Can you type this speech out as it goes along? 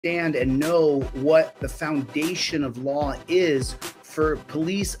understand and know what the foundation of law is for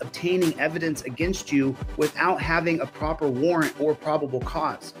police obtaining evidence against you without having a proper warrant or probable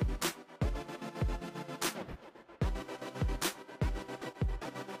cause.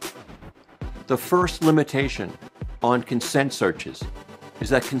 The first limitation on consent searches is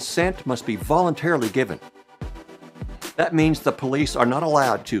that consent must be voluntarily given. That means the police are not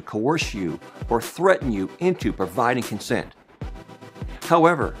allowed to coerce you or threaten you into providing consent.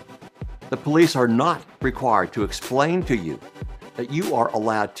 However, the police are not required to explain to you that you are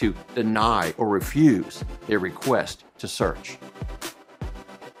allowed to deny or refuse their request to search.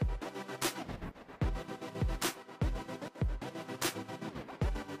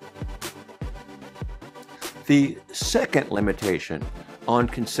 The second limitation on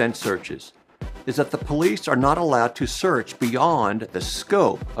consent searches is that the police are not allowed to search beyond the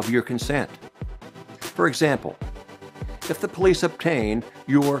scope of your consent. For example, if the police obtain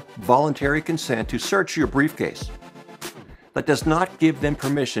your voluntary consent to search your briefcase, that does not give them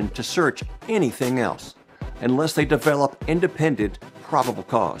permission to search anything else unless they develop independent probable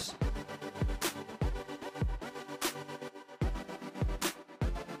cause.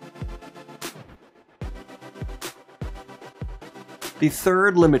 The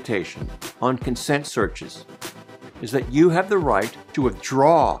third limitation on consent searches is that you have the right to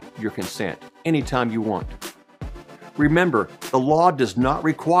withdraw your consent anytime you want. Remember, the law does not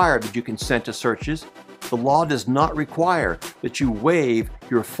require that you consent to searches. The law does not require that you waive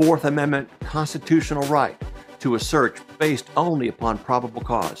your Fourth Amendment constitutional right to a search based only upon probable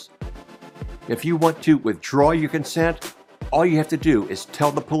cause. If you want to withdraw your consent, all you have to do is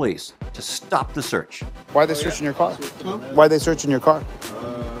tell the police to stop the search. Why are they searching your car? Why are they searching your car?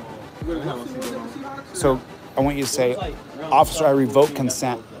 So I want you to say, officer, I revoke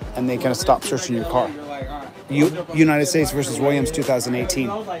consent, and they can stop searching your car. United States versus Williams, 2018.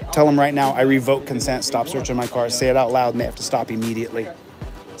 Tell them right now, I revoke consent, stop searching my car. Say it out loud, and they have to stop immediately.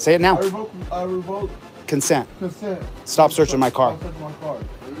 Say it now. I revoke consent. Consent. Stop searching my car. Stop searching my car.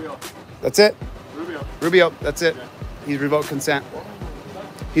 That's it? Rubio. That's it. He's revoked consent.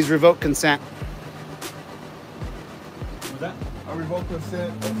 He's revoked consent. What's that? I revoke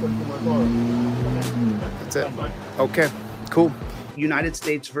consent. Stop searching my car. That's it. Okay, cool. United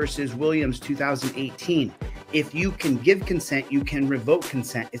States versus Williams, 2018. If you can give consent, you can revoke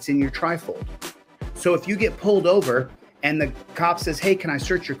consent. It's in your trifold. So if you get pulled over and the cop says, hey, can I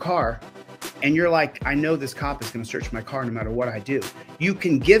search your car? And you're like, I know this cop is going to search my car no matter what I do. You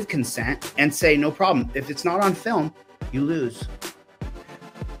can give consent and say, no problem. If it's not on film, you lose.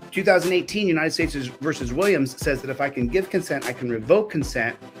 2018 United States versus Williams says that if I can give consent, I can revoke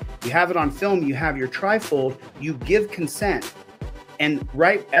consent. You have it on film, you have your trifold, you give consent. And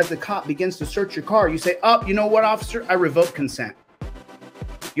right as the cop begins to search your car, you say, oh, you know what, officer? I revoke consent.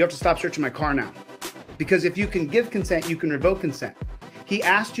 You have to stop searching my car now. Because if you can give consent, you can revoke consent. He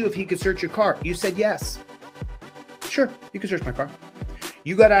asked you if he could search your car. You said yes. Sure, you can search my car.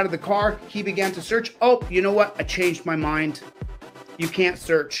 You got out of the car. He began to search. Oh, you know what? I changed my mind. You can't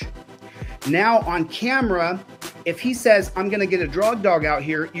search. Now on camera, if he says, I'm going to get a drug dog out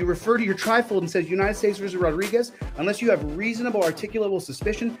here, you refer to your trifold and says United States versus Rodriguez, unless you have reasonable articulable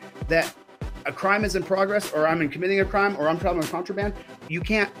suspicion that a crime is in progress, or I'm committing a crime, or I'm traveling contraband, you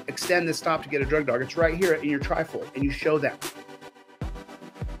can't extend this stop to get a drug dog. It's right here in your trifold, and you show that.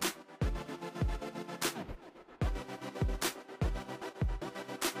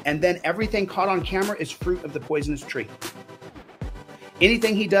 And then everything caught on camera is fruit of the poisonous tree.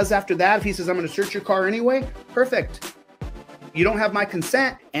 Anything he does after that, if he says, I'm going to search your car anyway, perfect. You don't have my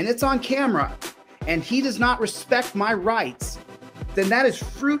consent, and it's on camera, and he does not respect my rights, then that is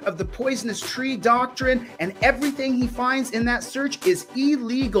fruit of the poisonous tree doctrine, and everything he finds in that search is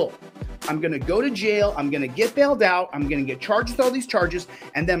illegal. I'm going to go to jail. I'm going to get bailed out. I'm going to get charged with all these charges,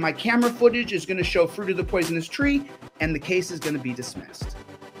 and then my camera footage is going to show fruit of the poisonous tree, and the case is going to be dismissed.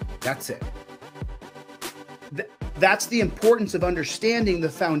 That's it. That's the importance of understanding the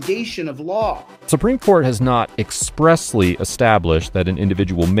foundation of law. Supreme Court has not expressly established that an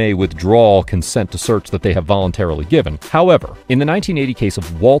individual may withdraw consent to search that they have voluntarily given. However, in the 1980 case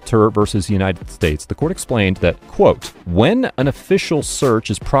of Walter versus United States, the court explained that, quote, when an official search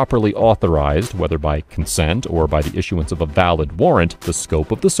is properly authorized, whether by consent or by the issuance of a valid warrant, the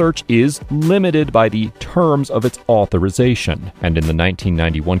scope of the search is limited by the terms of its authorization. And in the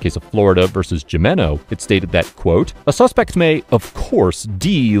 1991 case of Florida versus Gimeno, it stated that, quote, quote, a suspect may, of course,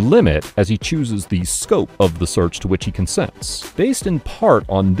 delimit as he chooses the scope of the search to which he consents. Based in part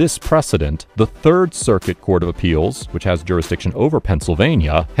on this precedent, the Third Circuit Court of Appeals, which has jurisdiction over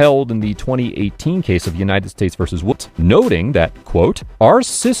Pennsylvania, held in the 2018 case of United States versus Wood, noting that, quote, our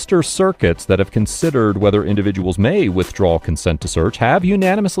sister circuits that have considered whether individuals may withdraw consent to search have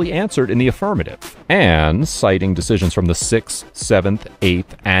unanimously answered in the affirmative, and citing decisions from the 6th, 7th,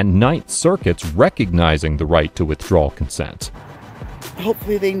 8th, and 9th circuits recognizing the right to withdraw consent.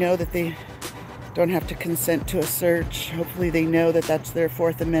 Hopefully they know that they don't have to consent to a search. Hopefully they know that that's their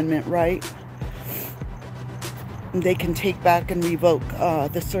Fourth Amendment right. They can take back and revoke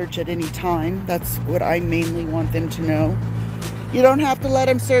the search at any time. That's what I mainly want them to know. You don't have to let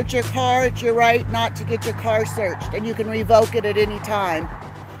them search your car. It's your right not to get your car searched, and you can revoke it at any time.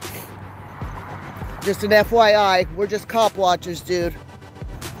 Just an FYI, we're just cop watchers, dude.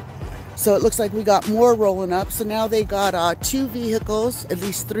 So it looks like we got more rolling up. So now they got 2 vehicles, at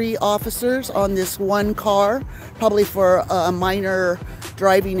least 3 officers on this one car, probably for a minor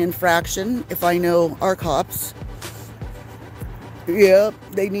driving infraction, if I know our cops. Yep,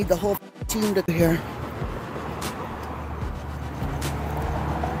 they need the whole team to here.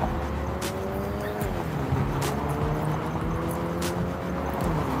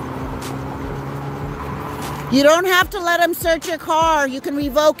 You don't have to let them search your car. You can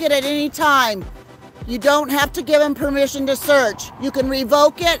revoke it at any time. You don't have to give them permission to search. You can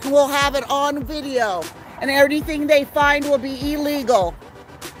revoke it and we'll have it on video. And everything they find will be illegal.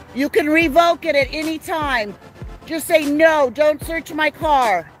 You can revoke it at any time. Just say, no, don't search my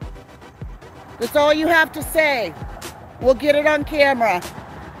car. That's all you have to say. We'll get it on camera.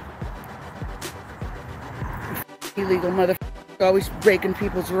 Illegal motherfucker, always breaking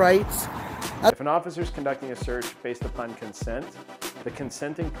people's rights. If an officer is conducting a search based upon consent, the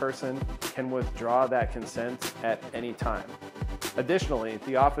consenting person can withdraw that consent at any time. Additionally,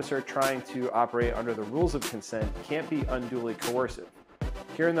 the officer trying to operate under the rules of consent can't be unduly coercive.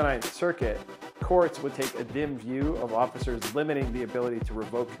 Here in the Ninth Circuit, courts would take a dim view of officers limiting the ability to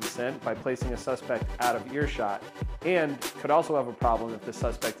revoke consent by placing a suspect out of earshot, and could also have a problem if the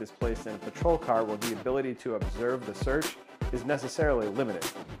suspect is placed in a patrol car where the ability to observe the search is necessarily limited.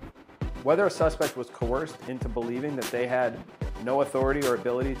 Whether a suspect was coerced into believing that they had no authority or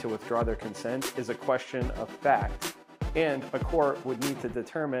ability to withdraw their consent is a question of fact, and a court would need to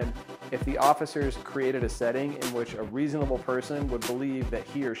determine if the officers created a setting in which a reasonable person would believe that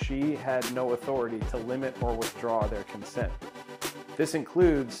he or she had no authority to limit or withdraw their consent. This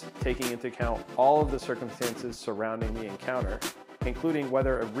includes taking into account all of the circumstances surrounding the encounter, including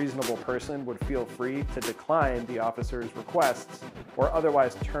whether a reasonable person would feel free to decline the officer's requests or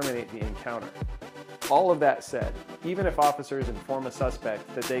otherwise terminate the encounter. All of that said, even if officers inform a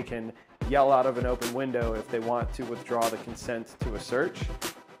suspect that they can yell out of an open window if they want to withdraw the consent to a search,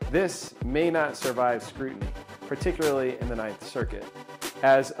 this may not survive scrutiny, particularly in the Ninth Circuit,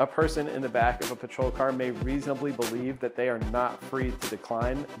 as a person in the back of a patrol car may reasonably believe that they are not free to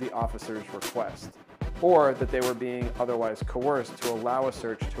decline the officer's request, or that they were being otherwise coerced to allow a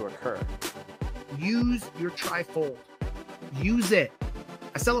search to occur. Use your trifold. Use it.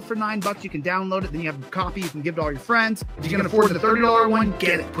 I sell it for $9. You can download it. Then you have a copy. You can give it to all your friends. If you can afford the $30 one,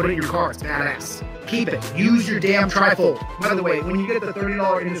 get it. Put it in your car. It's badass. Keep it. Use your damn trifold. By the way, when you get the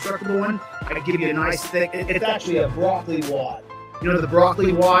 $30 Indestructible one, I give you a nice thick. It's actually a broccoli wad. You know the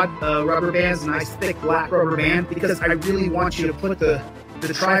broccoli wad rubber band's a nice thick black rubber band, because I really want you to put the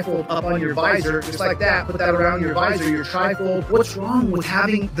trifold up on your visor, just like that. Put that around your visor, your trifold. What's wrong with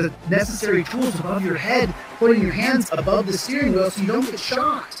having the necessary tools above your head, putting your hands above the steering wheel so you don't get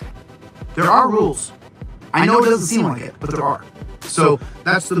shot? There are rules. I know it doesn't seem like it, but there are. So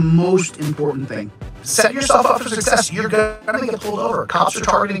that's the most important thing. Set yourself up for success. You're gonna get pulled over. Cops are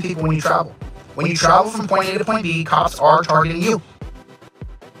targeting people when you travel. When you travel from point A to point B, cops are targeting you.